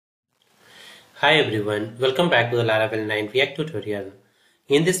Hi everyone, welcome back to the Laravel 9 React tutorial.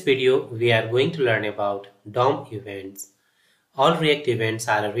 In this video, we are going to learn about DOM events. All React events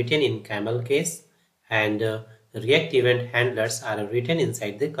are written in camel case and React event handlers are written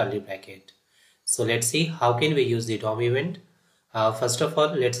inside the curly bracket. So let's see how can we use the DOM event. First of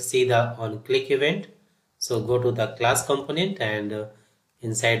all, let's see the onClick event. So go to the class component and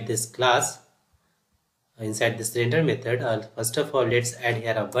inside this class, inside this render method, first of all let's add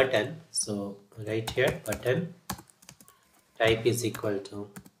here a button. So right here button type is equal to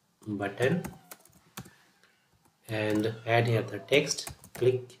button and add here the text,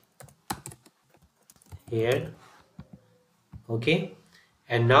 click here. Okay,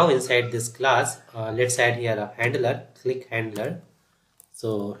 and now inside this class let's add here a handler, click handler.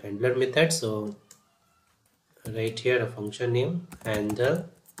 So handler method, so right here a function name handle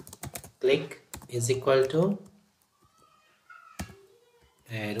click is equal to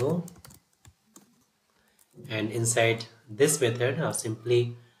arrow, and inside this method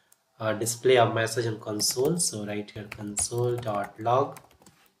simply display a message on console. So right here console.log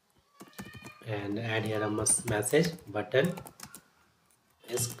and add here a message button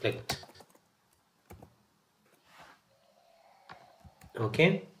is clicked.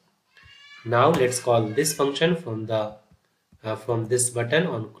 Okay, now let's call this function from the from this button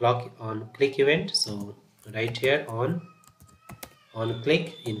on click event. So right here on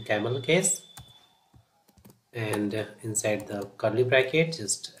click in camel case, and inside the curly bracket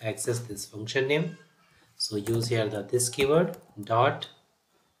just access this function name. So use here this keyword dot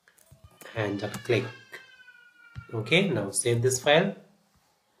and click. Okay, now save this file.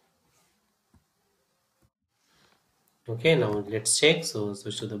 Okay, now let's check. So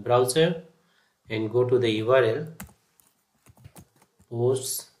switch to the browser and go to the URL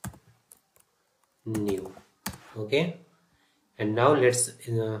posts new. Okay, and now let's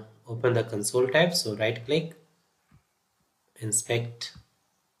open the console tab. So right click, inspect,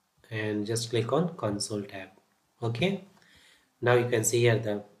 and just click on console tab. Okay, now you can see here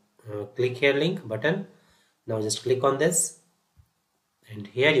the click here link button. Now just click on this and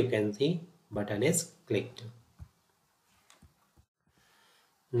here you can see button is clicked.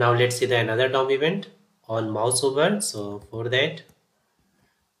 Now let's see the another DOM event on onMouseOver. So for that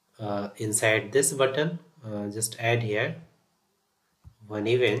inside this button just add here one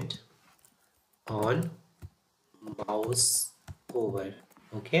event on onMouseOver.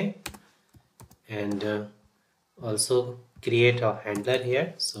 Okay, and also create a handler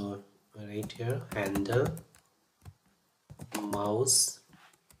here. So right here handle mouse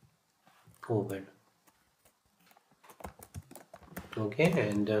over. Okay,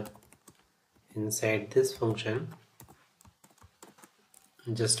 and inside this function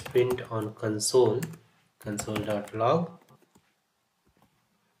just print on console.log.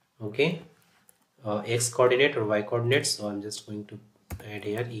 Okay, x coordinate or y coordinate. So I'm just going to add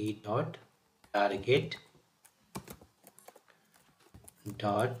here e.target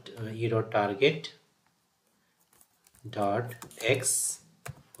dot x.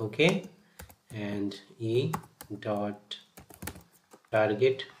 Okay, and e.target.y.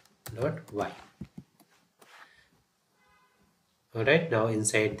 Alright, now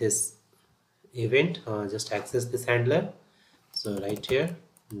inside this event just access this handler. So right here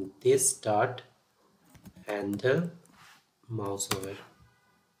this dot handle mouse over.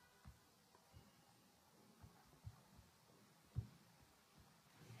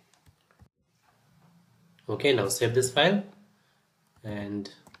 Okay, now save this file and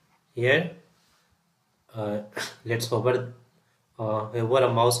here let's hover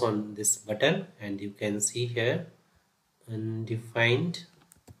a mouse on this button and you can see here undefined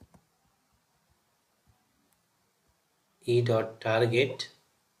e.target,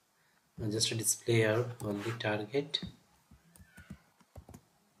 just to display here only target,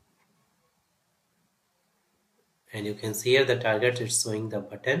 and you can see here the target is showing the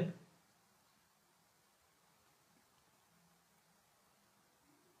button.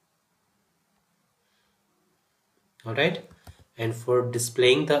 Alright, and for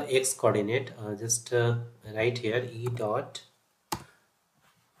displaying the x coordinate just write here e dot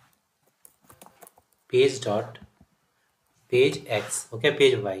page x. Okay,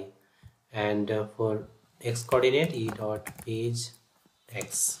 page y, and for x coordinate e dot page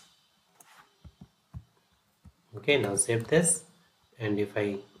x. Okay, now save this, and if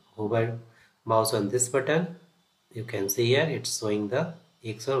I hover mouse on this button you can see here it's showing the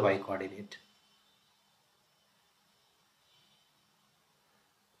x or y coordinate.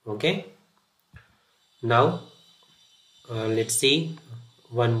 Okay, now let's see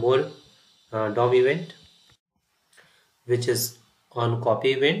one more DOM event which is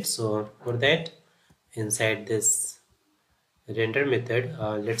onCopy event. So for that, inside this render method,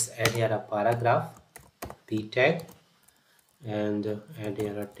 let's add here a paragraph p tag and add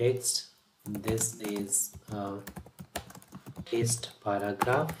here a text. This is a text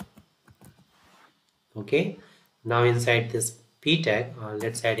paragraph. Okay, now inside this p tag,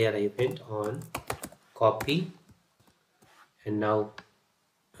 let's add here an event on copy, and now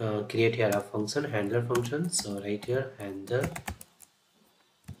create here a function, handler function. So right here, handler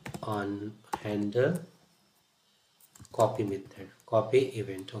on handler copy method, copy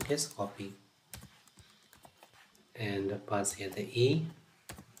event. Okay, so copy, and pass here the e,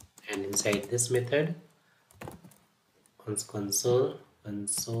 and inside this method on console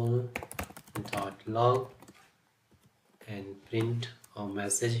dot log, and print a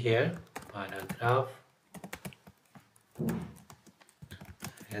message here, paragraph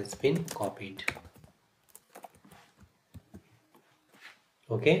has been copied.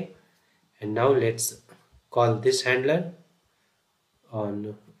 Okay, and now let's call this handler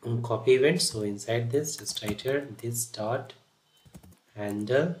on copy event. So inside this, just write here this dot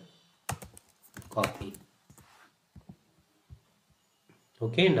handle copy.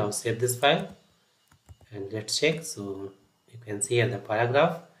 Okay, now save this file and let's check. So you can see here the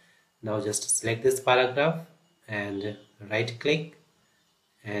paragraph. Now just select this paragraph and right click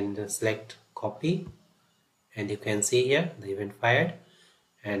and select copy, and you can see here the event fired,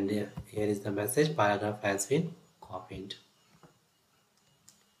 and here is the message, paragraph has been copied.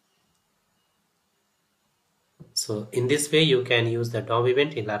 So in this way you can use the DOM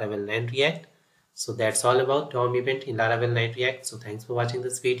event in Laravel 9 React. So that's all about DOM event in Laravel 9 React. So thanks for watching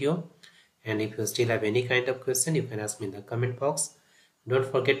this video, and if you still have any kind of question, you can ask me in the comment box. Don't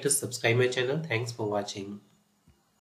forget to subscribe my channel. Thanks for watching.